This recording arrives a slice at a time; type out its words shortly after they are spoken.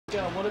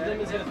One of them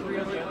is going to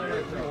 3-0 the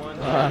other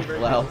 3-1.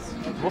 Well,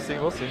 we'll see.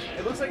 We'll see.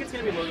 It looks like it's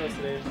going to be Logos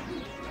today.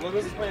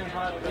 Logos is playing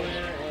hot earlier,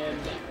 and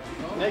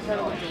Net kind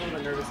of looked a little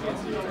bit nervous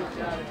against you.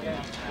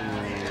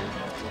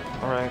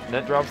 Alright,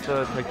 Net drops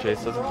the quick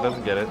chase,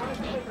 doesn't get it.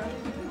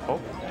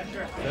 Oh.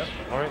 Yep.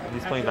 Alright,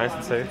 he's playing nice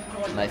and safe.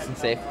 Nice and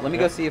safe. Let me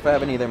go see if I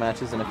have any other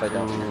matches, and if I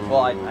don't.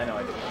 Well, I know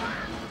I do.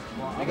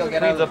 Let me go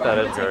get out of up that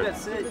edge guard.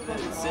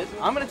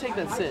 I'm going to take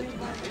that sit.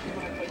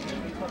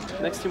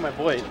 Next to my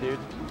boy, dude.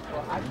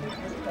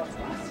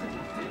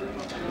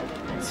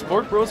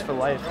 Sport Bros for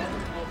life.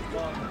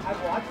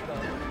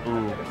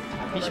 Ooh.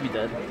 He should be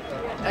dead.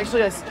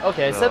 Actually, I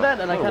said that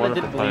and I kind of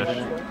didn't believe in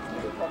it.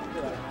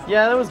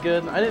 Yeah, that was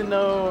good. I didn't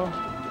know.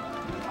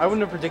 I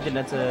wouldn't have predicted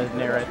Net to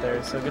nair right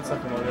there, so good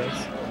stuff from Logos.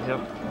 Yep.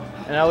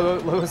 And now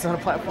Logos on a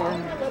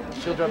platform.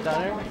 Shield drop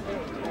down here.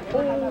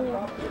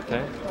 Oh.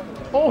 Okay.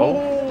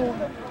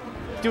 Oh.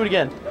 Do it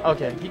again.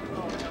 Okay.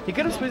 He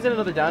could have squeezed in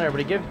another down air, but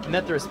he gave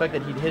Net the respect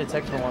that he'd hit a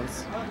tech for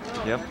once.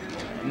 Yep.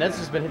 Net's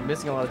just been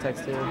missing a lot of techs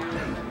too.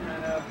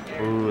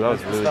 Ooh, that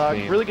was really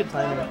clean. Really good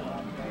timing.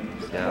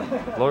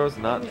 Yeah. Logos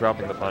not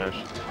dropping the punish.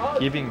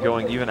 Keeping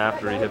going even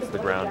after he hits the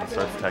ground and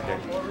starts teching.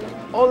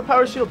 Oh, the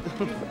power shield.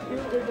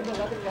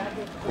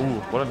 Ooh,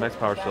 what a nice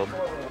power shield.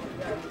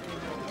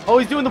 Oh,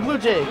 he's doing the Blue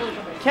Jay.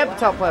 Camp the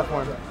top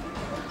platform.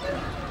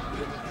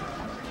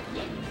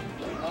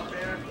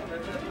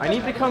 I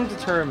need to come to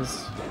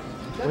terms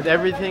with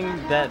everything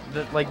that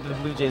like the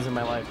Blue Jays in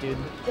my life, dude.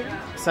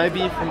 Side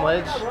B from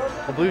ledge,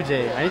 the Blue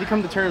Jay. I need to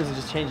come to terms and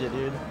just change it,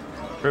 dude.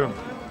 Boom.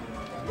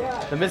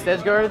 The missed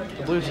edge guard,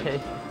 the Blue Jay.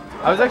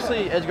 I was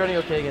actually edge guarding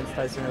okay against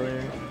Tyson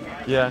earlier.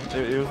 Yeah,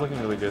 it was looking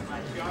really good.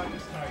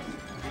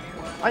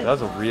 That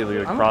was a really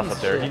good cross up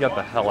there. He got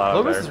the hell out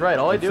of there. Logos is right.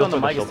 All I do on the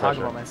mic is talk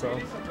about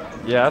myself.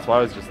 Yeah, that's what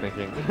I was just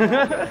thinking.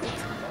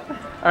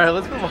 All right,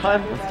 let's move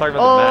on. Let's talk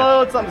about the match.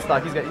 Oh, it's on the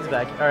stock. He's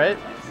back. All right.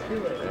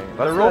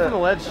 The roll from the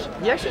ledge.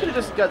 He actually could have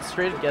just got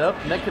straight get up.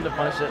 Net couldn't have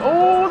punished it.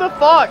 Oh, the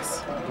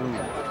Fox!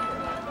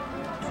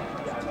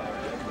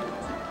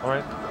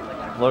 Alright.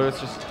 Logos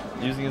just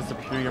using his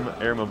superior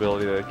air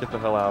mobility to get the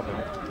hell out of him.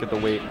 Get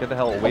the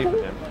hell away from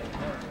him.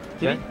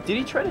 Did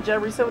he try to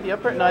jab reset with the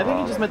up air? No, I think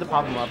he just meant to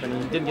pop him up and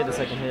he didn't get the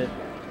second hit.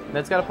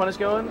 Net's got a punish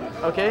going.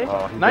 Okay.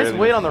 Nice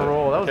weight on the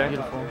roll. That was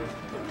beautiful.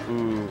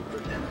 Ooh.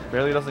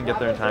 Barely doesn't get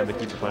there in time to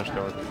keep the punish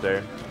going with his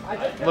dare.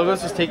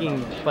 Logo's just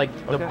taking like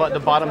the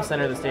bottom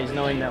center of the stage,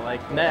 knowing that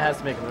like Net has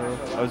to make a move.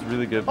 That was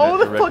really good. Net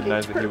to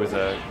recognize that he was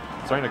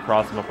starting to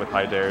cross him up with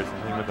high dares and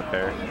hit him with a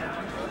pair.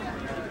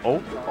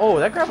 Oh,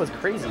 that grab was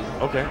crazy.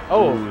 Okay.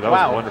 Oh, ooh, that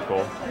was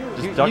wonderful.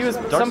 Just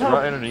ducks somehow,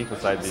 right underneath the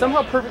side B.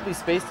 Somehow perfectly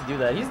spaced to do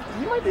that. He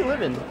might be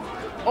living.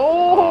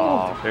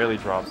 Oh, barely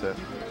drops it.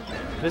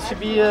 This should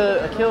be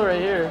a kill right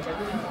here.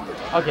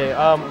 Okay,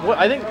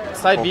 I think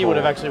side B would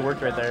have actually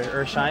worked right there,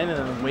 or shine and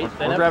then wait.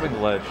 We're grabbing the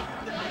ledge.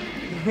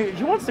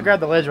 He wants to grab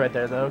the ledge right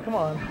there, though. Come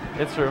on.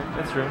 It's true.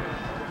 It's true.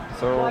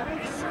 So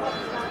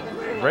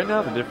right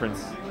now the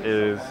difference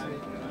is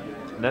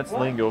Net's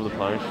letting go of the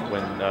punish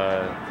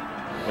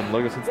when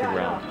Logos hits the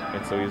ground,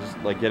 and so he's just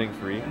like getting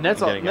free.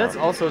 Net's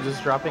also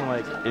just dropping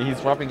like. And he's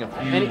dropping a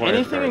few more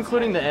anything,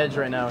 including the edge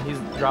right now. He's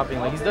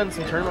dropping like he's done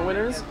some tournament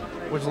winners,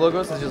 which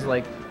Logos is just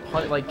like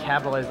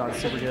capitalized on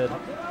super good.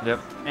 Yep.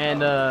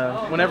 And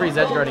whenever he's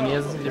edge guarding, he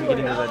doesn't seem to be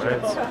getting those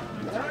edge guards.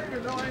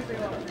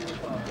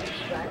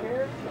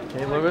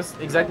 Okay, Logos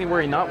exactly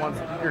where he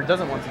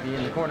doesn't want to be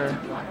in the corner.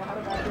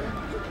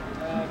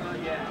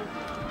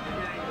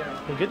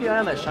 Okay, good eye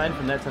on that shine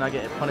from Net to not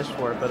get punished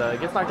for it, but it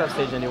gets knocked off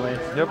stage anyway.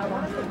 Yep.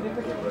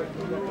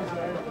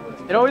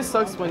 It always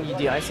sucks when you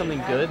DI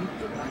something good,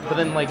 but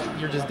then like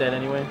you're just dead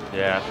anyway.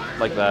 Yeah,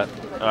 like that.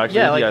 Actually,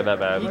 yeah, he DI'd that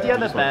bad. He DI'd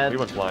that bad. He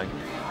went flying.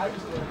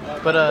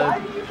 But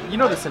you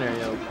know the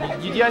scenario.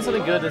 You DI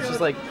something good that's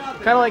just like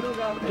kind of like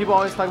people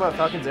always talk about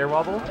Falcon's air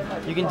wobble.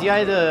 You can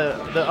DI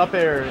the up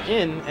air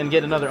in and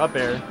get another up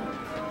air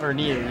or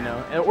near, you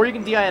know, or you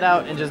can DI it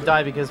out and just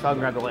die because Falcon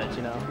grabbed the ledge,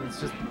 you know.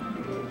 It's just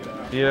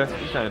you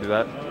kind of do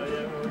that.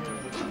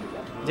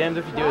 Damned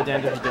if you do it,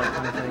 damned if you don't,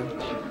 kind of thing.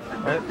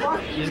 Right?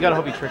 You just gotta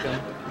hope you trick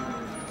him.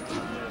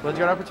 Ledge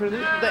guard opportunity.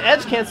 The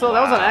edge cancel.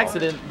 That was on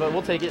accident, but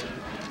we'll take it.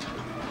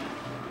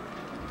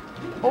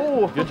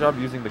 Oh! Good job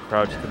using the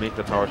crouch to make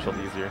the power shield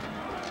easier.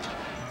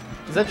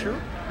 Is that true?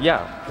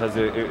 Yeah, because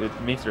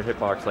it makes your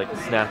hitbox like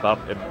snap up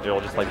and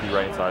it'll just like be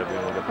right inside of you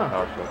and you'll get the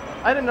power shield.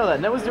 I didn't know that.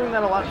 Net was doing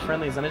that a lot in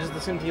friendlies, and I just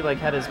assumed he like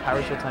had his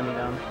power shield timing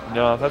down.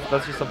 No,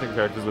 that's just something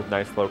characters with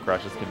nice low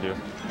crashes can do.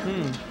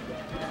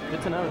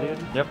 Good to know, dude.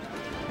 Yep.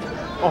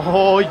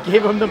 Oh, he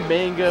gave him the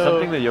mango.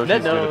 Something that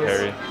Yoshi's doing to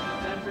parry.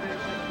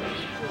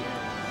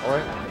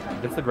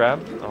 Alright. Gets the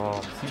grab.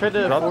 Oh, tried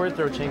to forward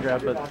throw chain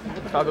grab, but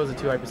Falco's at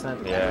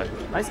 200%. Yeah.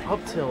 Nice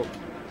up tilt.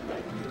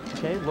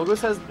 Okay,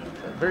 Logos has a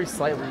very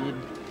slight lead.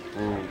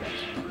 Ooh.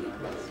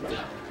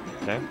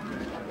 Okay.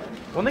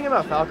 One thing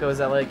about Falco is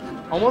that like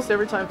almost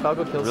every time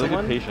Falco kills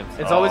someone,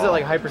 it's always at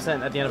like high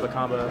percent at the end of a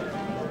combo.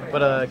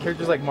 But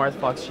characters like Marth,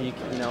 Fox, Sheik,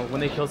 you know,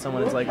 when they kill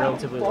someone, it's like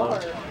relatively low.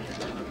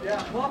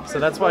 So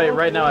that's why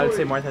right now I would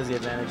say Marth has the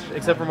advantage,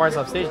 except for Marth's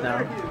off stage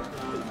now.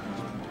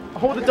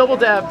 Oh, the double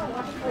dab.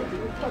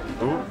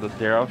 Ooh, the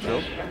dare off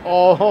shield.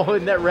 Oh,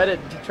 and that Reddit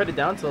tried to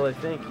down tilt, I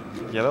think.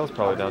 Yeah, that was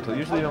probably down tilt.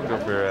 Usually you don't go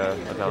for a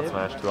down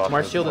smash too often.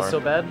 Marth's shield is so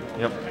bad.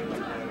 Yep.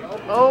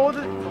 Oh,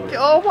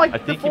 oh my,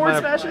 the forward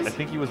smashes. I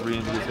think he was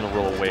reading he was going to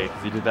roll away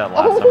because he did that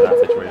last time in that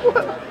situation.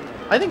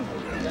 I think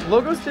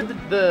Logos did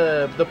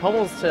the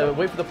pummels to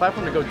wait for the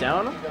platform to go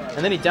down,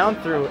 and then he down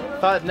threw,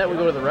 thought net would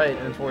go to the right, and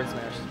then forward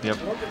smash. Yep.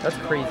 That's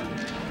crazy.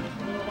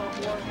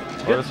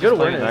 Good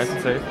awareness. Nice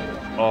and safe.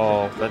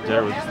 Oh, that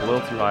dare was just a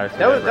little too high.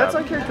 That's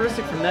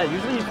uncharacteristic from net.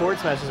 Usually he forward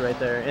smashes right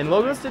there, and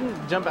Logos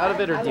didn't jump out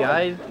of it or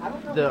DI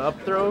the up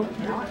throw,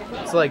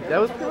 so like that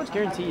was pretty much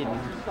guaranteed.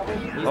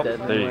 He's dead.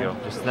 There you go.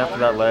 Just snap to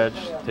that ledge,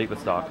 take the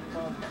stock.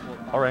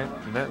 All right,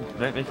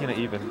 net making it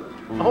even.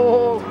 Ooh.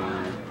 Oh,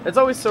 it's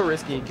always so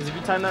risky because if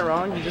you time that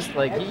wrong, you just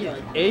like he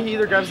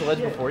either grabs the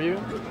ledge before you,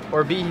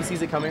 or B he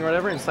sees it coming or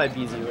whatever and side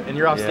B's you, and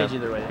you're off stage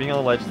either way. Being on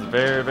the ledge is a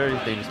very, very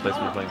dangerous place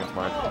when you're playing against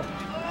Marth.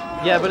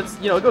 Yeah, but it's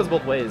it goes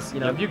both ways.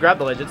 If you grab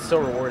the ledge, it's so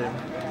rewarding.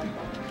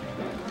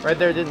 Right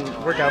there, it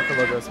didn't work out for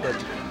Logos, but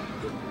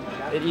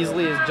it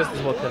easily is just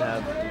as well could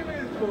have.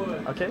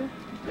 Okay.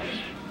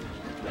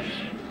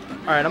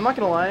 All right, I'm not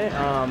gonna lie.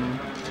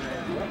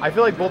 I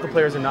feel like both the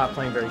players are not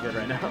playing very good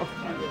right now.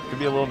 Could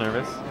be a little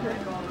nervous.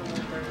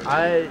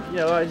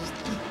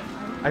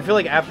 I feel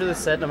like after this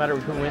set, no matter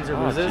who wins or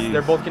loses,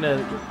 they're both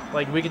gonna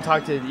we can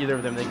talk to either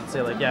of them. They can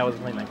say like, yeah, I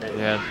wasn't playing that great.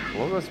 Yeah,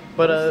 Logos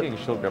getting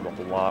shield grab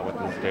a lot with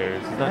his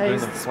dares. He's not doing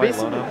them quite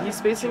low enough. He's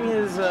spacing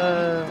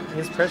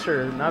his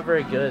pressure not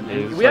very good.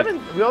 We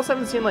also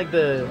haven't seen like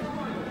the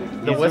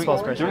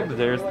Westfall's pressure. Doing the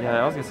dares,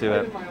 yeah, I was gonna say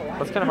that.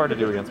 That's kind of hard to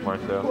do against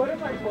Marth though.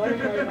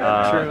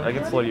 True.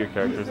 Against slow your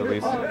characters at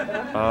least.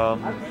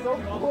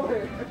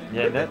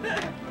 Yeah, net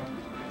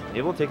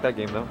able to take that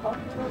game though.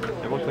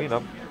 Able to clean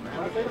up.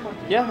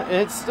 Yeah,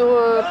 it's still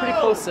a pretty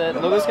close set.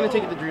 Logo's going to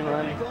take it to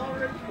Dreamland.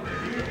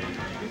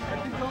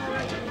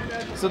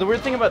 So the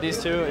weird thing about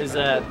these two is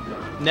that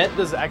net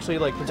does actually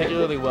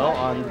particularly well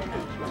on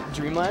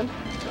Dreamland,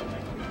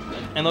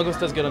 and Logos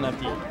does good on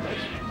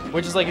FD.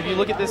 Which is if you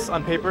look at this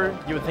on paper,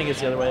 you would think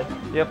it's the other way.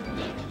 Yep.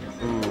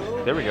 Ooh,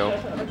 there we go.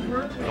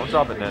 Don't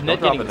drop it, net.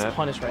 Net getting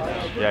punished right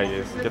now. Yeah, he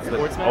is. Gets the,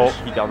 oh,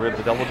 he got rid of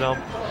the double jump,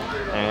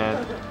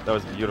 and that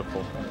was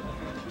beautiful.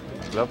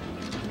 Yep.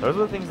 Those are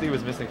the things that he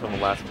was missing from the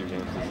last few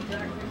games.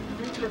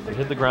 He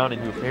hit the ground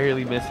and he would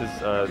barely miss his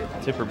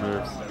tipper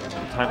moves.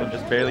 He timed them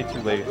just barely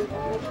too late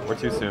or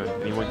too soon,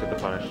 and he wouldn't get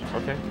the punish.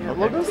 Okay. Yeah,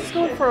 Logos is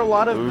going for a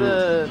lot of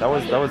the. That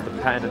was the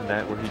patented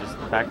net where he just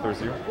back throws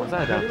you. Was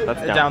that a down?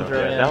 That's down throw.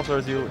 Yeah. Down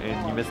throws you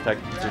and you miss tech.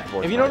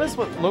 If you notice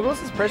what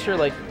Logos' pressure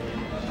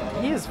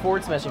he is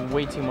forward smashing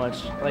way too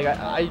much.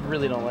 I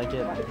really don't like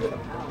it.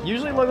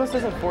 Usually Logos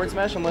doesn't forward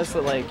smash unless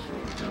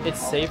it's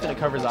safe and it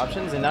covers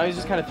options, and now he's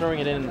just kind of throwing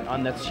it in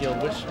on net's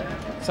shield, which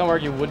some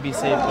argue would be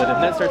safe, but if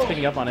net starts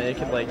picking up on it, it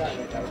could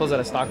close out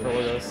a stock for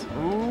Logos.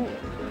 Ooh.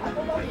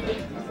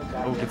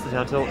 Oh, gets the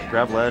down tilt,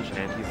 grab ledge,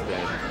 and he's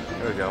dead.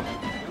 There we go.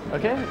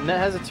 Okay, net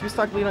has a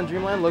 2-stock lead on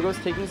Dreamland. Logos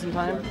taking some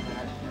time.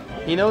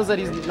 He knows that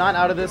he's not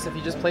out of this if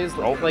he just plays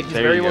he's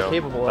very well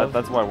capable of.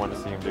 That's what I wanted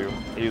to see him do.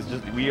 He was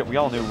just we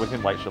all knew with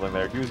him light shielding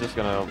there, he was just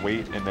gonna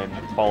wait and then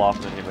fall off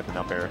and then hit with an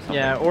up air or something.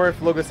 Yeah, or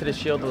if Logos hit his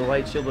shield, the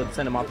light shield would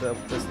send him off the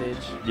stage.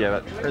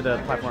 Yeah, or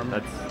the platform.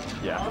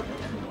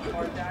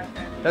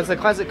 That's a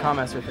classic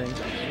Commaster thing.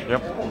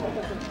 Yep.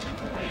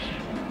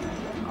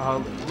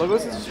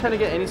 Logos is just trying to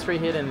get any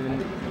straight hit,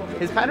 and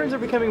his patterns are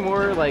becoming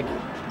more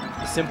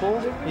simple.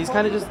 He's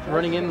kind of just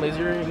running in,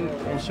 lasering,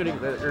 and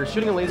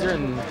shooting a laser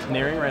and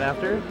naring right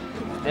after,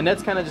 and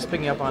net's kind of just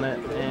picking up on it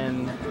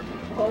and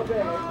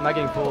not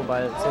getting fooled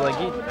by it. So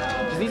he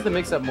just needs to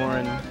mix up more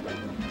and.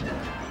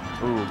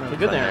 Ooh,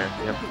 good there.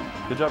 Yep.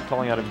 Good job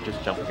calling out him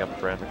just jumping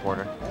up around the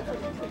corner.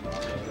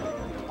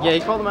 Yeah, he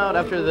called him out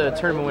after the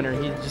tournament winner.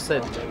 He just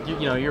said,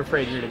 you're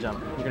afraid you're gonna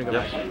jump. You're gonna go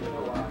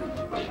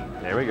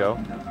back. There we go.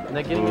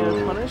 Net getting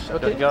a punish.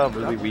 Okay. He got a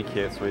really weak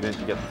hit, so he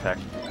didn't get the tech.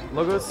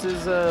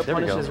 Logos'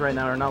 punishes right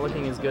now are not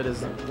looking as good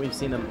as we've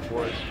seen them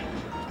before.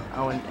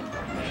 Oh, and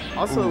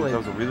also that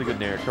was a really good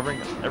nair,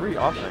 covering every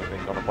option I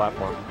think on the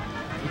platform.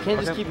 You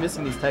can't just keep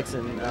missing these techs,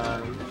 and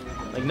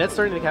net's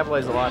starting to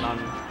capitalize a lot on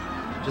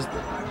just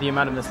the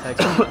amount of missed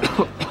techs.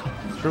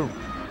 It's true.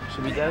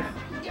 Should be death.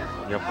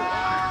 Yep.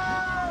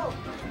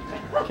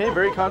 Okay,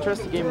 very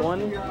contrast to game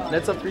 1.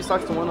 Net's up 3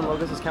 stocks to 1 on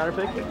Logos' counter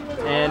pick,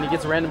 and he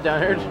gets a random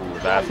down air.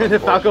 The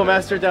Falco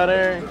Master down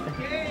air.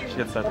 She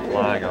gets sent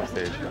flying off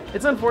stage.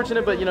 It's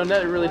unfortunate, but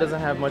net really doesn't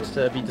have much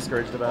to be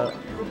discouraged about.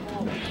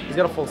 He's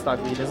got a full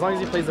stock lead. As long as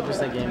he plays the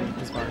percent game,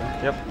 he's fine.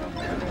 Yep.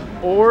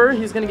 Or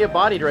he's gonna get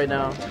bodied right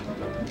now.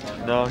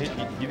 No, he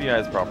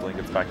DIs properly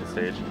and gets back to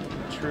stage.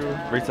 True.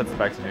 Resets it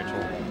back to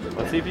neutral.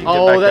 Let's see if he can get back down to the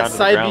ground. Oh, that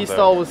side B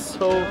stall was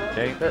so.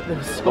 Okay. That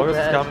was so Logos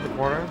bad. is coming to the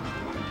corner.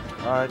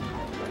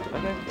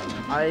 Okay.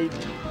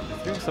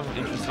 Doing some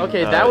interesting.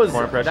 Okay, that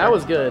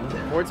was good.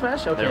 Forward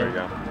smash. Okay. There we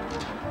go.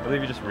 I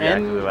believe you just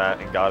reacted to that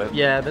and got it.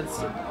 Yeah,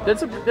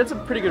 that's a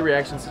pretty good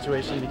reaction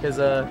situation because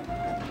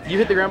you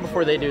hit the ground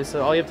before they do,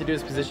 so all you have to do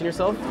is position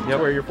yourself to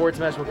where your forward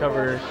smash will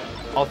cover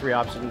all 3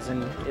 options,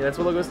 and that's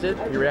what Logos did.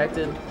 He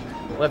reacted.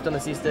 left on the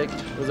C stick,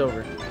 it was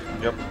over.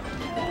 Yep.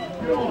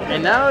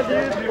 And now,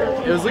 dude,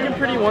 it was looking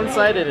pretty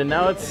one-sided, and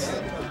now it's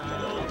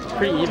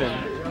pretty even.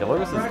 Yeah,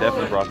 Logos has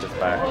definitely brought this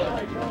back.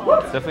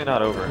 It's definitely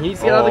not over. He needs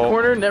to get out of the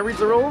corner, net reads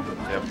the roll.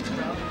 Yep.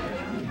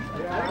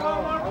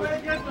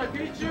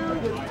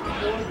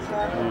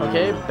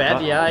 Okay, bad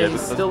DI,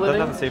 he's still living.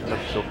 Doesn't have the safe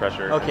enough shield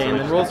pressure. Okay, so and he then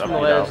just rolls goes from the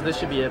up and ledge. down. This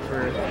should be it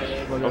for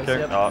Logos. Okay,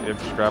 Yep. yep,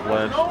 just grab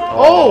ledge.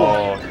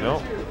 Oh!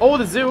 No. Oh,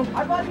 the zoo.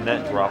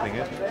 Net dropping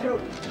it.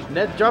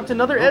 Net dropped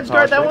another edge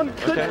guard. That one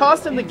could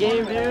cost him the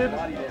game, dude.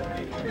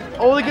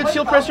 Oh, the good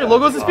shield pressure.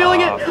 Logos is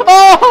feeling it.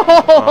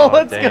 Oh,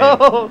 let's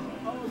go.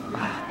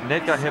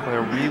 Net got hit by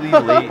a really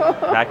late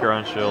back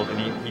around shield,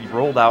 and he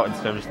rolled out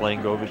instead of just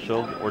letting go of his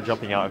shield or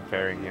jumping out and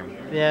parrying him.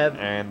 Yeah.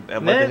 And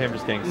it led to him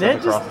just getting sent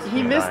across the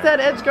he missed that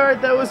edge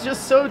guard that was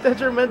just so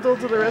detrimental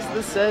to the rest of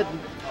the set.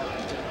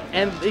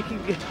 And it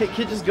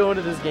could just go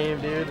into this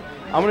game, dude.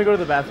 I'm gonna go to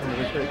the bathroom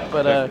really quick.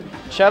 But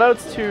shout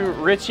outs to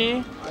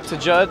Richie, to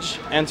Judge,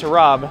 and to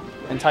Rob,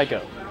 and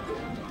Tycho.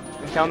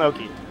 And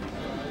Kalnoki.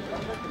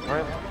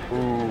 Alright.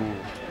 Ooh.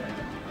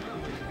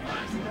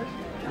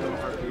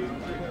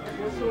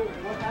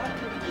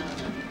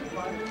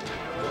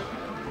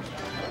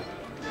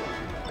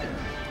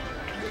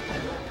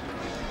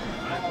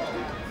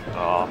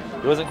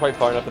 He wasn't quite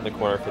far enough in the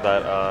corner for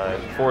that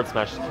forward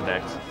smash to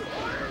connect.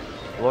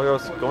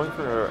 Logos going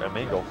for a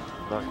mangle,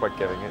 not quite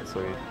getting it,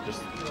 so he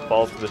just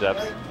falls to the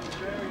depths.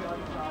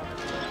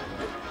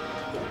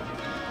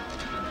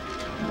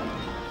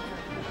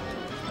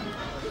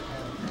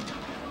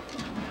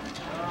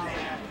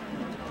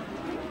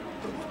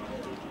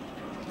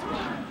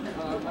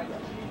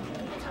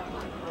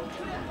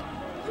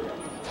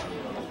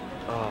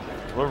 Oh,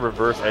 what a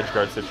reverse edge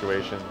guard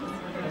situation.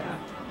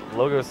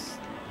 Logos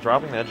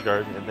dropping the edge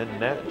guard, and then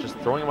Net just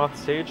throwing him off the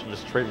stage and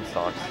just trading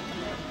stocks.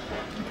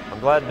 I'm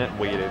glad Net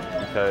waited,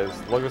 because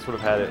Logos would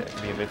have had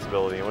the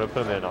invincibility and would have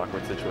put him in an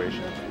awkward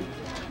situation.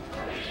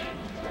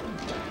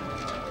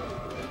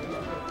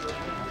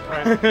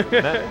 Alright.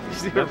 Net, You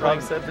see what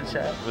Rob said in the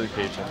chat? Really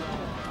patient.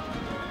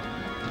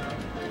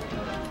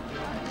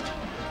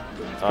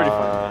 It's pretty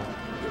fun.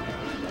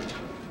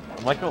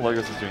 I'm liking what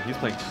Logos is doing. He's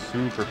playing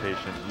super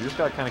patient. You just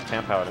gotta kind of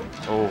camp out him.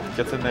 Oh,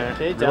 gets in there,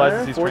 okay,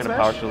 realizes he's forward trying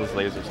to power shield his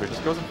laser, so he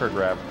just goes in for a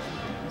grab.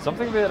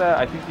 Something that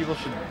I think people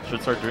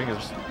should start doing is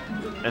just,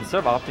 instead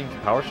of opting to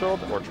power shield,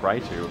 or try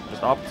to,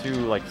 just opt to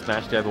like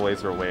smash the other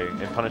laser away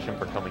and punish him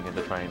for coming in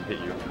to try and hit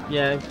you.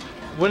 Yeah,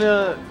 when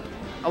a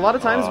lot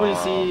of times when you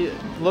see,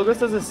 Logos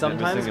does this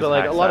sometimes, but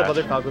like a lot of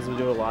other Falcos will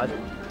do a lot,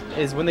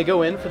 is when they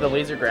go in for the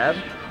laser grab,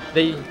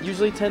 they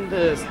usually tend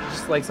to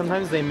just like,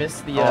 sometimes they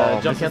miss the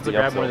jump cancel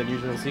grab more than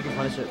usual, so you can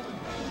punish it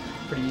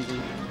pretty easy.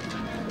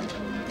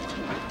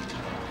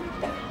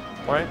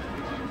 Alright.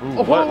 Ooh,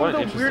 Oh, what the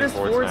an weirdest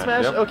forward forward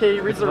smash. Yep. Okay, he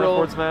reads the roll.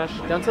 Forward smash.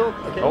 Down tilt.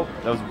 Okay. Oh,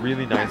 that was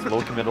really nice.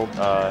 Low to middle.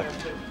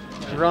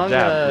 Wrong.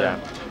 Jab,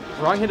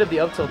 Wrong hit of the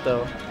up tilt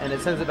though, and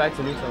it sends it back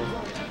to neutral.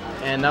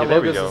 And now yeah,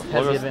 there we Logos go.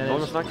 has the advantage.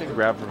 Logos not getting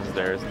grabbed from the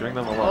stairs, doing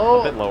them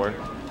a bit lower.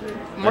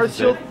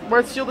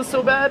 Marth's shield is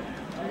so bad.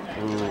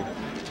 Ooh,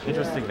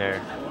 interesting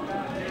there.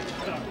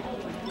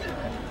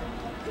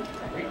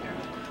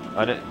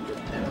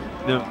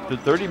 The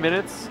 30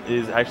 minutes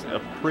is actually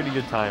a pretty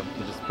good time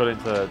to just put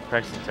into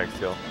practicing tech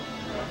skill.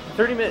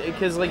 30 minutes,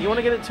 because like you want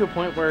to get it to a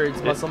point where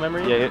it's muscle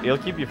memory. Yeah, it'll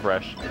keep you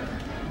fresh.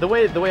 The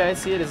way I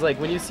see it is like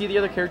when you see the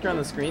other character on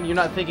the screen, you're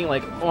not thinking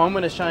like, oh, I'm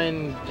gonna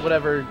shine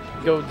whatever,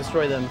 go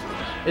destroy them.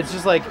 It's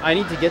just like I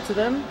need to get to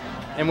them,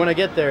 and when I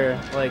get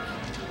there, like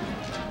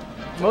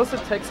most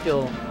of tech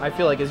skill, I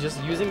feel like is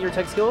just using your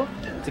tech skill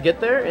to get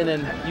there, and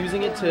then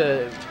using it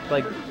to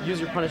like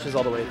use your punishes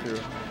all the way through.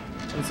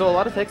 And so a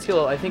lot of tech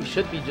skill I think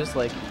should be just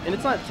like, and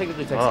it's not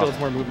technically tech skill, it's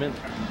more movement.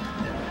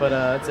 But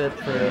that's it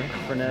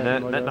for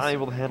Net. Net not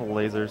able to handle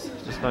lasers,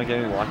 just not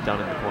getting locked down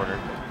in the corner.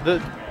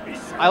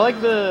 I like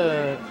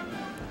the,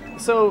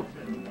 so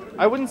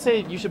I wouldn't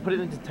say you should put it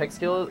into tech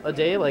skill a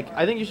day. Like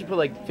I think you should put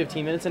like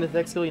 15 minutes into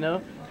tech skill, you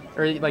know,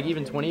 or like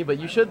even 20. But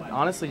you should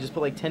honestly just put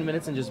like 10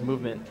 minutes in just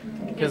movement,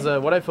 because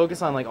what I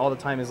focus on like all the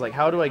time is like,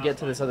 how do I get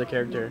to this other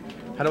character?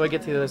 How do I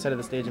get to the other side of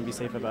the stage and be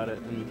safe about it?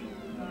 And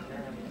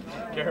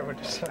Garrett would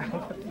just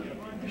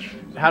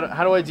how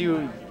do I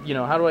do, you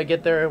know, how do I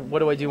get there? What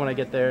do I do when I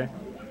get there?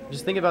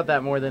 Just think about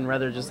that more than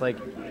rather just like,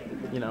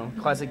 you know,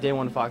 classic day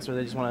one Fox where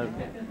they just want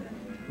to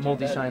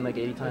multi-shine like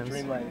 80 times.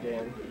 Dreamland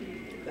game.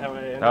 That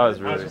was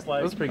really, was just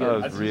like, that was pretty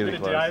good. That was really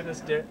close. I was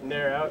just gonna DI this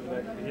Nair out,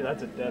 and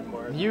that's a dead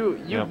Marth.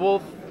 You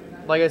both,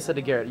 like I said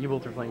to Garrett, you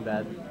both were playing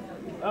bad.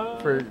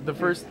 For the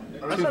first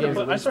two games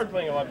I started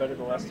playing a lot better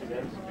the last 2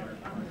 games.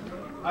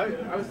 I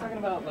was talking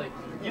about like,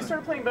 you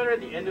started playing better at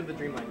the end of the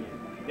Dreamland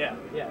game. Yeah.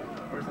 Yeah.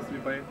 We're supposed to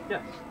be playing?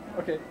 Yeah.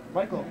 Okay,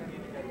 Michael.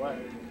 What?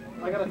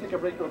 I gotta take a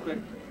break real quick.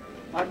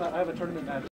 I have a tournament match.